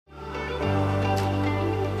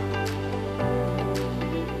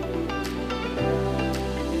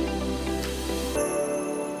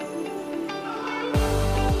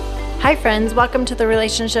Hi, friends. Welcome to the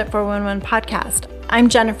Relationship 411 podcast. I'm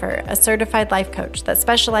Jennifer, a certified life coach that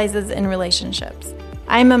specializes in relationships.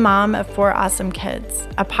 I'm a mom of 4 awesome kids,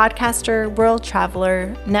 a podcaster, world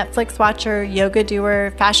traveler, Netflix watcher, yoga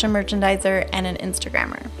doer, fashion merchandiser, and an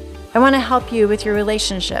Instagrammer. I want to help you with your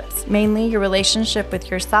relationships, mainly your relationship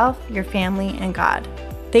with yourself, your family, and God.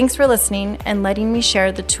 Thanks for listening and letting me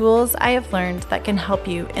share the tools I have learned that can help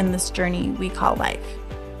you in this journey we call life.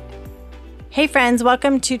 Hey friends,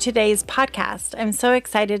 welcome to today's podcast. I'm so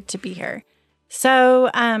excited to be here. So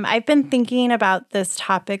I've been thinking about this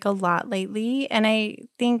topic a lot lately, and I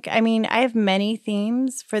have many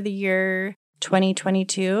themes for the year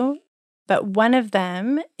 2022, but one of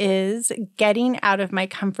them is getting out of my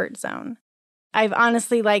comfort zone. I've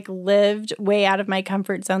honestly lived way out of my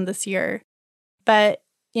comfort zone this year, but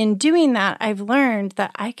in doing that, I've learned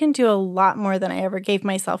that I can do a lot more than I ever gave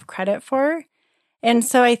myself credit for. And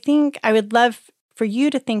so I think I would love for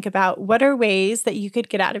you to think about what are ways that you could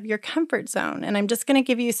get out of your comfort zone. And I'm just going to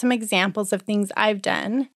give you some examples of things I've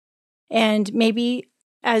done. And maybe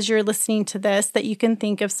as you're listening to this, that you can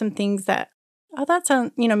think of some things that,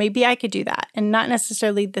 maybe I could do that. And not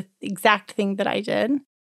necessarily the exact thing that I did,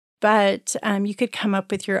 but you could come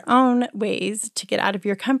up with your own ways to get out of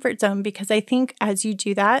your comfort zone, because I think as you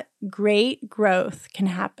do that, great growth can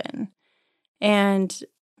happen. And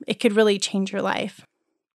it could really change your life.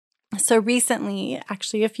 So recently,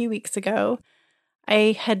 actually a few weeks ago,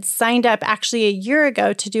 I had signed up actually a year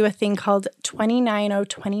ago to do a thing called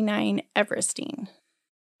 29029 Everesting.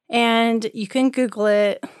 And you can Google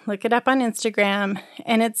it, look it up on Instagram,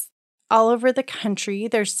 and it's all over the country.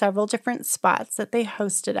 There's several different spots that they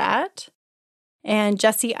host it at. And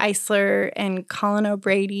Jesse Eisler and Colin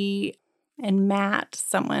O'Brady and Matt,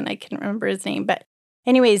 someone, I can't remember his name, but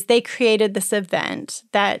anyways, they created this event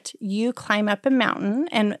that you climb up a mountain,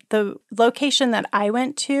 and the location that I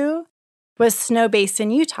went to was Snow Basin,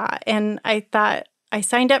 Utah. And I thought I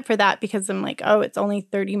signed up for that because I'm like, oh, it's only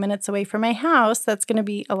 30 minutes away from my house. That's going to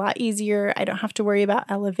be a lot easier. I don't have to worry about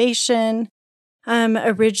elevation.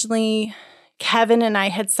 Originally, Kevin and I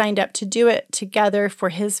had signed up to do it together for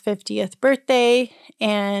his 50th birthday,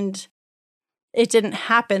 and it didn't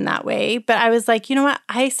happen that way. But I was like, you know what?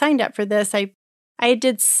 I signed up for this. I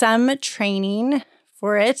did some training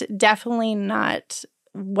for it, definitely not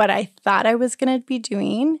what I thought I was going to be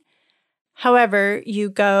doing. However,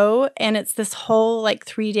 you go and it's this whole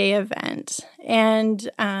 3-day event. And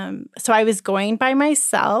so I was going by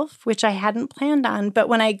myself, which I hadn't planned on. But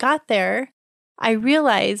when I got there, I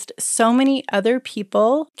realized so many other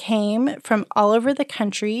people came from all over the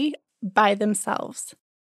country by themselves,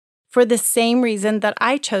 for the same reason that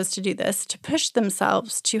I chose to do this, to push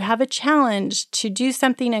themselves, to have a challenge, to do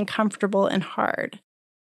something uncomfortable and hard.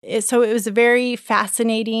 So it was very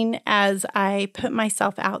fascinating as I put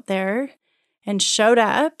myself out there and showed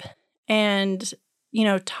up and,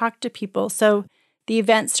 talked to people. So the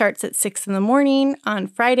event starts at 6 a.m. on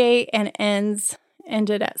Friday and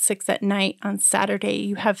ended at 6 p.m. on Saturday.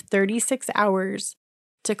 You have 36 hours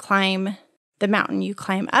to climb the mountain. You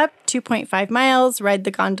climb up 2.5 miles, ride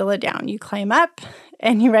the gondola down. You climb up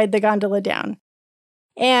and you ride the gondola down.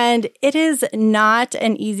 And it is not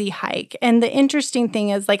an easy hike. And the interesting thing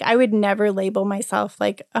is, I would never label myself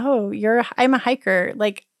I'm a hiker.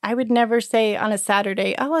 I would never say on a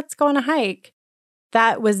Saturday, oh, let's go on a hike.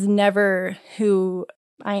 That was never who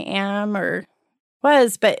I am or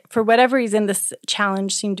was. But for whatever reason, this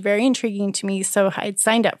challenge seemed very intriguing to me. So I'd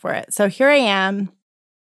signed up for it. So here I am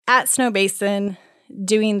at Snow Basin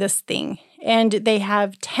doing this thing. And they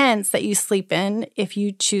have tents that you sleep in if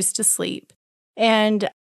you choose to sleep. And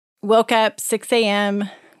woke up 6 a.m.,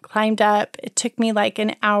 climbed up. It took me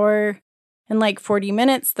an hour and 40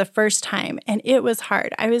 minutes the first time. And it was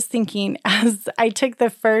hard. I was thinking as I took the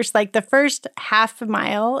first half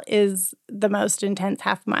mile is the most intense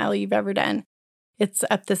half mile you've ever done. It's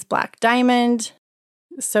up this black diamond,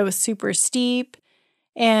 so super steep.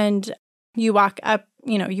 And you walk up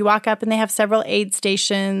and they have several aid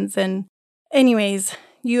stations. And anyways,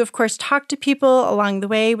 you of course talk to people along the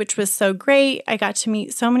way, which was so great. I got to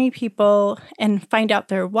meet so many people and find out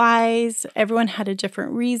their whys. Everyone had a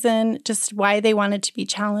different reason, just why they wanted to be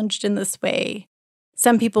challenged in this way.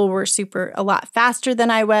 Some people were a lot faster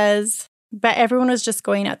than I was, but everyone was just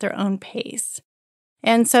going at their own pace.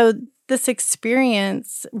 And so this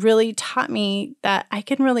experience really taught me that I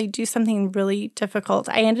can really do something really difficult.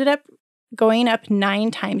 I ended up going up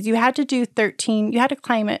 9 times. You had to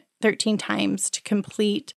climb it 13 times to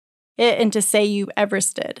complete it and to say you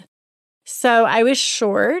Everested. So I was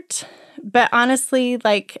short, but honestly,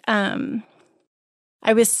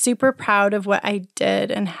 I was super proud of what I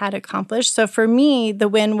did and had accomplished. So for me, the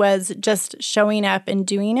win was just showing up and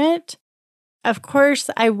doing it. Of course,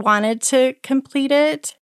 I wanted to complete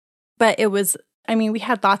it, but we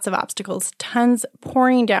had lots of obstacles, tons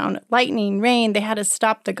pouring down, lightning, rain. They had to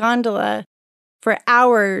stop the gondola for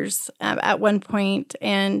hours at one point.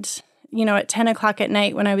 And, at 10 o'clock at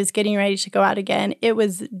night when I was getting ready to go out again, it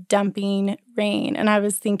was dumping rain. And I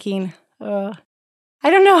was thinking, I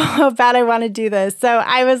don't know how bad I want to do this. So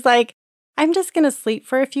I was like, I'm just going to sleep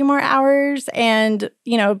for a few more hours. And,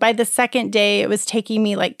 by the second day, it was taking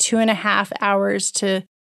me like 2.5 hours to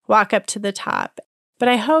walk up to the top. But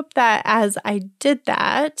I hope that as I did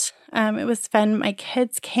that, it was fun. My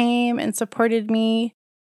kids came and supported me.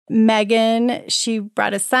 Megan, she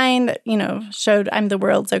brought a sign that, showed I'm the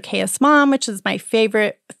world's okayest mom, which is my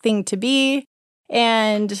favorite thing to be.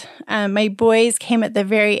 And my boys came at the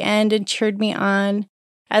very end and cheered me on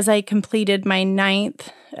as I completed my 9th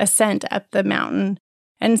ascent up the mountain.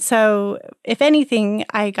 And so, if anything,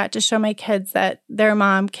 I got to show my kids that their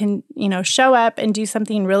mom can, show up and do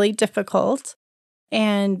something really difficult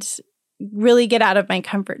and really get out of my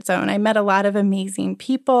comfort zone. I met a lot of amazing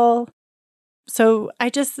people. So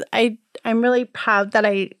I'm really proud that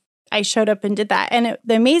I showed up and did that. And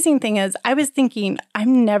the amazing thing is I was thinking,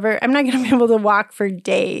 I'm not going to be able to walk for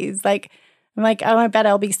days. I'm like, oh, I bet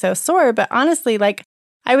I'll be so sore. But honestly,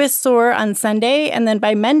 I was sore on Sunday. And then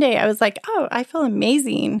by Monday, I was like, oh, I feel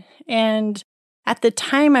amazing. And at the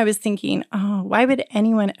time I was thinking, oh, why would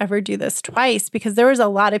anyone ever do this twice? Because there was a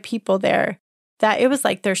lot of people there that it was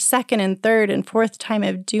like their second and third and fourth time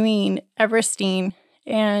of doing Everesting.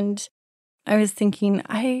 And I was thinking,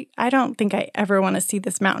 I don't think I ever want to see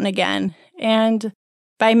this mountain again. And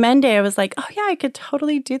by Monday, I was like, oh yeah, I could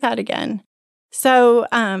totally do that again. So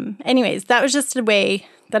anyways, that was just a way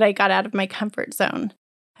that I got out of my comfort zone.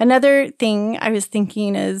 Another thing I was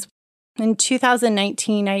thinking is in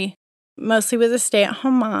 2019, I mostly was a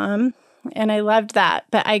stay-at-home mom, and I loved that,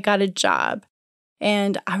 but I got a job.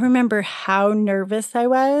 And I remember how nervous I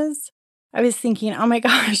was. I was thinking, oh my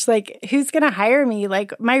gosh, who's going to hire me?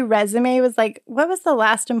 My resume was what was the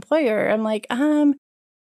last employer? I'm like,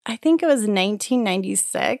 I think it was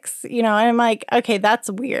 1996, and I'm like, okay, that's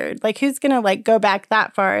weird. Who's going to go back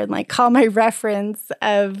that far and call my reference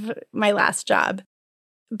of my last job?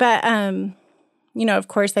 But, of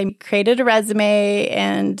course, I created a resume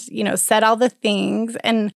and, said all the things.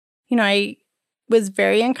 And, I was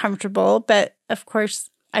very uncomfortable. But, of course,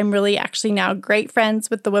 I'm really actually now great friends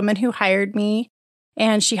with the woman who hired me.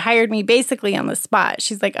 And she hired me basically on the spot.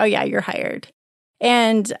 She's like, oh, yeah, you're hired.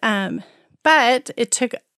 And, but it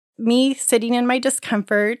took me sitting in my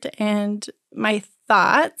discomfort and my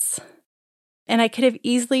thoughts. And I could have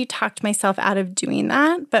easily talked myself out of doing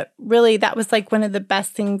that. But really, that was one of the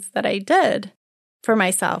best things that I did for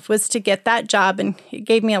myself was to get that job. And it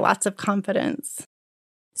gave me lots of confidence.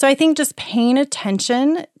 So I think just paying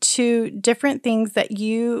attention to different things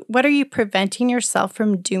what are you preventing yourself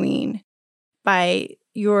from doing by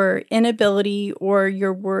your inability or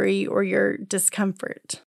your worry or your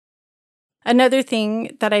discomfort? Another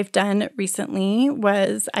thing that I've done recently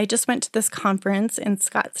was I just went to this conference in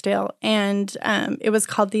Scottsdale, and it was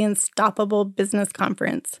called the Unstoppable Business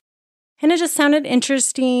Conference. And it just sounded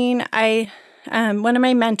interesting. One of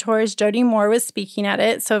my mentors, Jody Moore, was speaking at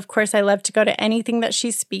it. So, of course, I love to go to anything that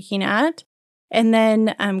she's speaking at. And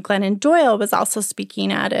then Glennon Doyle was also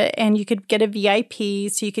speaking at it. And you could get a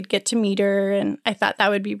VIP, so you could get to meet her. And I thought that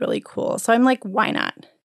would be really cool. So I'm like, why not?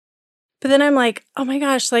 But then I'm like, oh my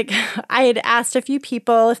gosh, I had asked a few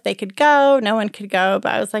people if they could go. No one could go.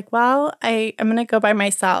 But I was like, well, I'm going to go by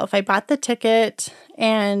myself. I bought the ticket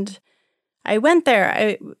and I went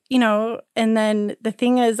there, and then the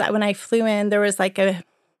thing is that when I flew in, there was a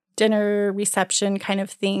dinner reception kind of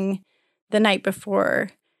thing the night before.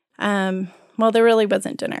 Well, there really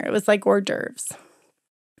wasn't dinner. It was hors d'oeuvres.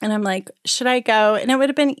 And I'm like, should I go? And it would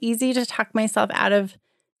have been easy to talk myself out of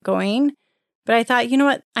going. But I thought, you know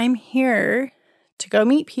what? I'm here to go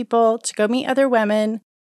meet people, to go meet other women,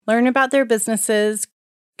 learn about their businesses,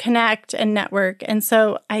 connect and network. And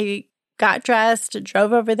so I got dressed,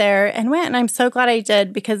 drove over there and went. And I'm so glad I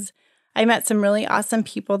did because I met some really awesome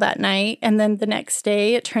people that night. And then the next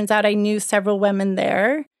day, it turns out I knew several women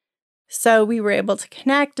there. So we were able to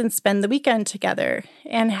connect and spend the weekend together.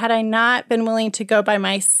 And had I not been willing to go by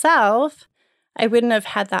myself, I wouldn't have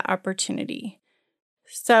had that opportunity.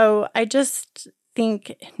 So I just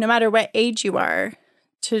think no matter what age you are,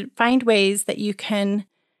 to find ways that you can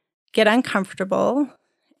get uncomfortable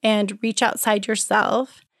and reach outside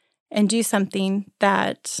yourself and do something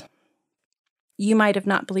that you might have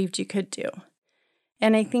not believed you could do.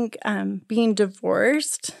 And I think being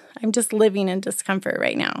divorced, I'm just living in discomfort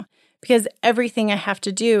right now because everything I have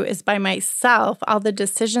to do is by myself. All the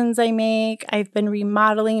decisions I make, I've been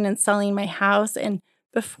remodeling and selling my house. And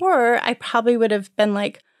before, I probably would have been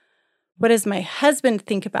like, what does my husband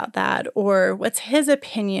think about that? Or what's his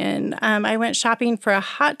opinion? I went shopping for a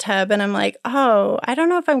hot tub and I'm like, oh, I don't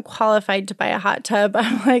know if I'm qualified to buy a hot tub.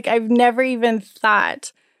 I'm like, I've never even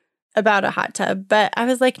thought about a hot tub. But I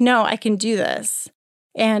was like, no, I can do this.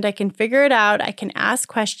 And I can figure it out. I can ask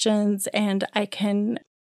questions and I can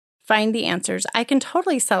find the answers. I can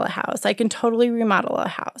totally sell a house. I can totally remodel a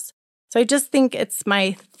house. So I just think it's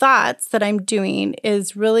my thoughts that I'm doing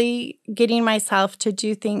is really getting myself to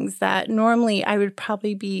do things that normally I would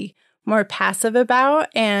probably be more passive about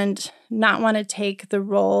and not want to take the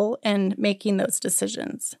role in making those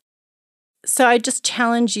decisions. So I just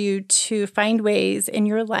challenge you to find ways in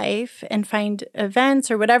your life and find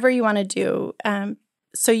events or whatever you want to do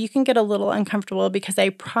so you can get a little uncomfortable, because I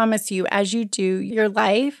promise you, as you do, your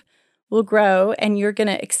life will grow and you're going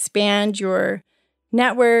to expand your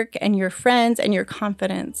network and your friends and your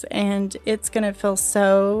confidence, and it's going to feel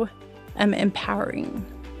so empowering.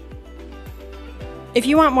 If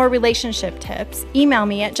you want more relationship tips, email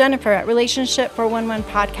me at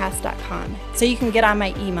jennifer@relationship411podcast.com so you can get on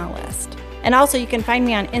my email list. And also you can find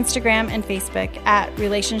me on Instagram and Facebook at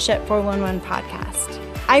relationship411podcast.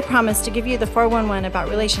 I promise to give you the 411 about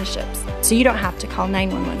relationships so you don't have to call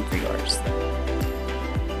 911 for yours.